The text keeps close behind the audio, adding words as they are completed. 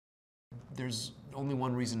there's only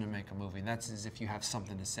one reason to make a movie, and that's if you have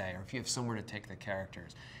something to say, or if you have somewhere to take the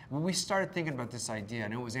characters. When we started thinking about this idea, I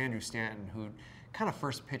know it was Andrew Stanton who kind of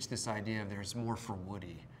first pitched this idea of there's more for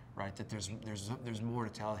Woody, right? That there's more to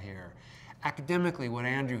tell here. Academically, what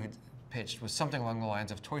Andrew had pitched was something along the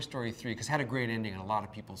lines of Toy Story 3, because it had a great ending, and a lot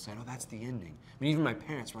of people said, oh, that's the ending. I mean, even my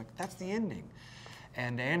parents were like, that's the ending.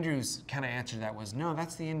 And Andrew's kind of answer to that was, no,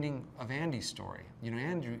 that's the ending of Andy's story. You know,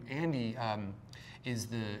 Andy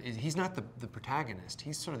he's not the protagonist.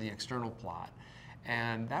 He's sort of the external plot.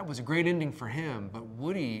 And that was a great ending for him, but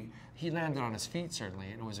Woody, he landed on his feet,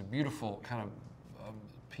 certainly, and it was a beautiful kind of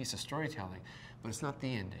piece of storytelling, but it's not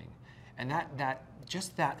the ending. And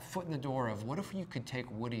just that foot in the door of what if you could take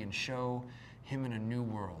Woody and show him in a new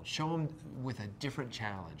world, show him with a different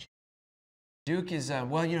challenge. Duke is,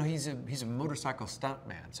 well, you know, he's a motorcycle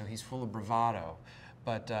stuntman, so he's full of bravado.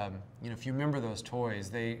 But, you know, if you remember those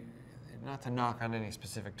toys, not to knock on any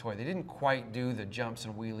specific toy, they didn't quite do the jumps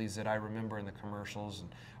and wheelies that I remember in the commercials,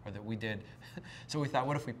 or that we did. So we thought,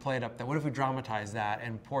 what if we played up that? What if we dramatized that?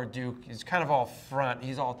 And poor Duke is kind of all front,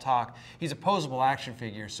 he's all talk. He's a posable action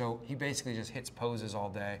figure, so he basically just hits poses all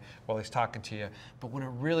day while he's talking to you. But when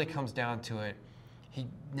it really comes down to it, he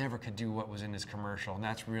never could do what was in his commercial, and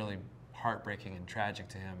that's really heartbreaking and tragic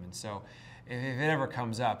to him. And so if it ever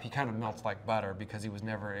comes up, he kind of melts like butter because he was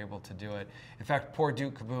never able to do it. In fact, poor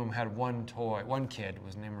Duke Kaboom had one kid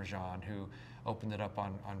was named Rajan, who opened it up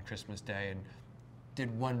on Christmas Day and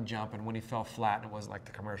did one jump, and when he fell flat and it wasn't like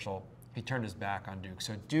the commercial, he turned his back on Duke.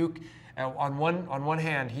 So Duke, on one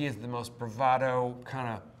hand, he is the most bravado, kind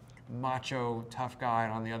of macho, tough guy,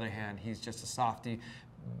 and on the other hand, he's just a softie,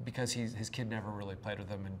 because his kid never really played with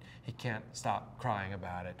him, and he can't stop crying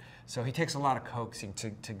about it. So he takes a lot of coaxing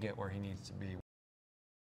to get where he needs to be.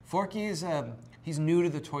 Forky is he's new to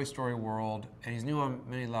the Toy Story world, and he's new on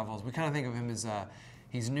many levels. We kind of think of him as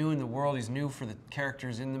he's new in the world, he's new for the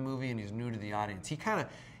characters in the movie, and he's new to the audience.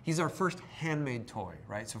 He's our first handmade toy,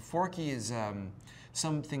 right? So Forky is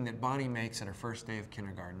something that Bonnie makes at her first day of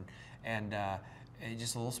kindergarten, and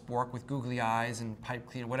just a little spork with googly eyes and pipe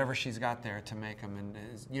cleaner, whatever she's got there to make them. And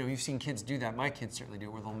you know, you've seen kids do that. My kids certainly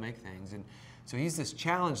do, where they'll make things. And so he's this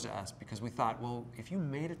challenge to us, because we thought, well, if you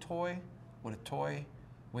made a toy, would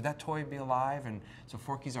that toy be alive? And so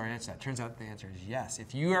Forky's our answer to that. Turns out the answer is yes.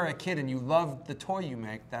 If you are a kid and you love the toy you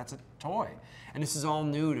make, that's a toy. And this is all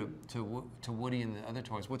new to Woody and the other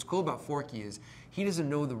toys. What's cool about Forky is he doesn't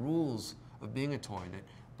know the rules of being a toy that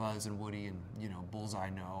Buzz and Woody and, you know,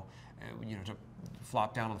 Bullseye know, you know, to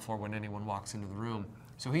flop down on the floor when anyone walks into the room.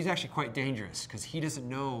 So he's actually quite dangerous, because he doesn't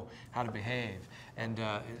know how to behave. And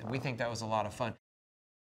we think that was a lot of fun.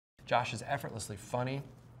 Josh is effortlessly funny.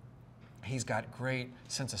 He's got great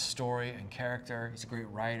sense of story and character. He's a great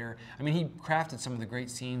writer. I mean, he crafted some of the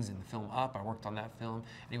great scenes in the film Up. I worked on that film.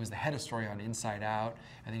 And he was the head of story on Inside Out.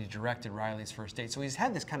 And then he directed Riley's First Date. So he's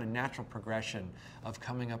had this kind of natural progression of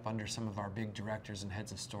coming up under some of our big directors and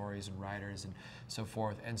heads of stories and writers and so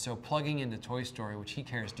forth. And so plugging into Toy Story, which he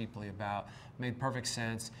cares deeply about, made perfect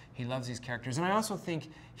sense. He loves these characters. And I also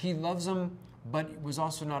think he loves them, but was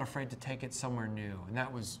also not afraid to take it somewhere new. And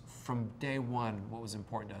that was, from day one, what was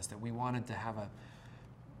important to us, that we wanted to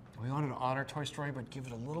honor Toy Story, but give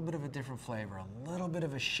it a little bit of a different flavor, a little bit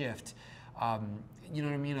of a shift, you know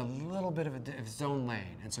what I mean, a little bit of its own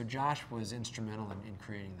lane. And so Josh was instrumental in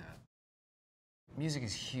creating that. Music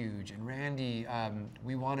is huge, and Randy,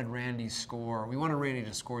 we wanted Randy's score. We wanted Randy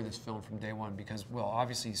to score this film from day one, because, well,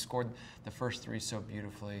 obviously he scored the first three so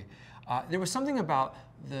beautifully. There was something about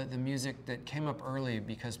the music that came up early,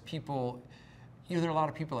 because people, you know, there are a lot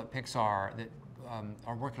of people at Pixar that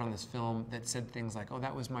are working on this film that said things like, oh,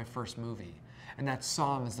 that was my first movie. And that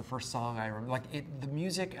song is the first song I remember. Like, the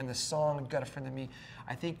music and the song, Got a Friend in Me,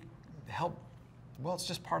 I think helped. Well, it's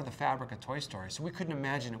just part of the fabric of Toy Story, so we couldn't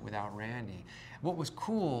imagine it without Randy. What was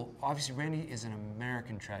cool, obviously Randy is an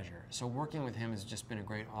American treasure, so working with him has just been a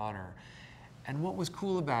great honor. And what was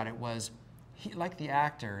cool about it was, he, like the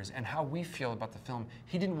actors and how we feel about the film,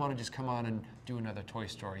 he didn't want to just come on and do another Toy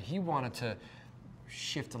Story. He wanted to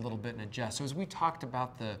shift a little bit and adjust. So as we talked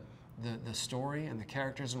about the story and the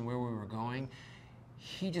characters and where we were going,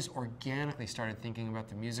 he just organically started thinking about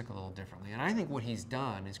the music a little differently. And I think what he's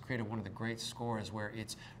done is created one of the great scores where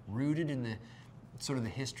it's rooted in the sort of the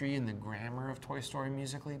history and the grammar of Toy Story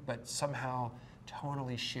musically, but somehow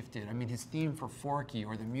tonally shifted. I mean, his theme for Forky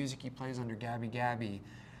or the music he plays under Gabby Gabby,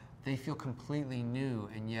 they feel completely new,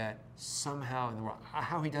 and yet somehow in the world,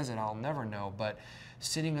 how he does it, I'll never know, but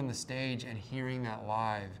sitting on the stage and hearing that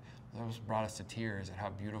live, those brought us to tears at how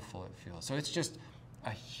beautiful it feels. So it's just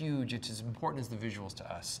a huge, it's as important as the visuals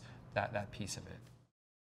to us, that piece of it.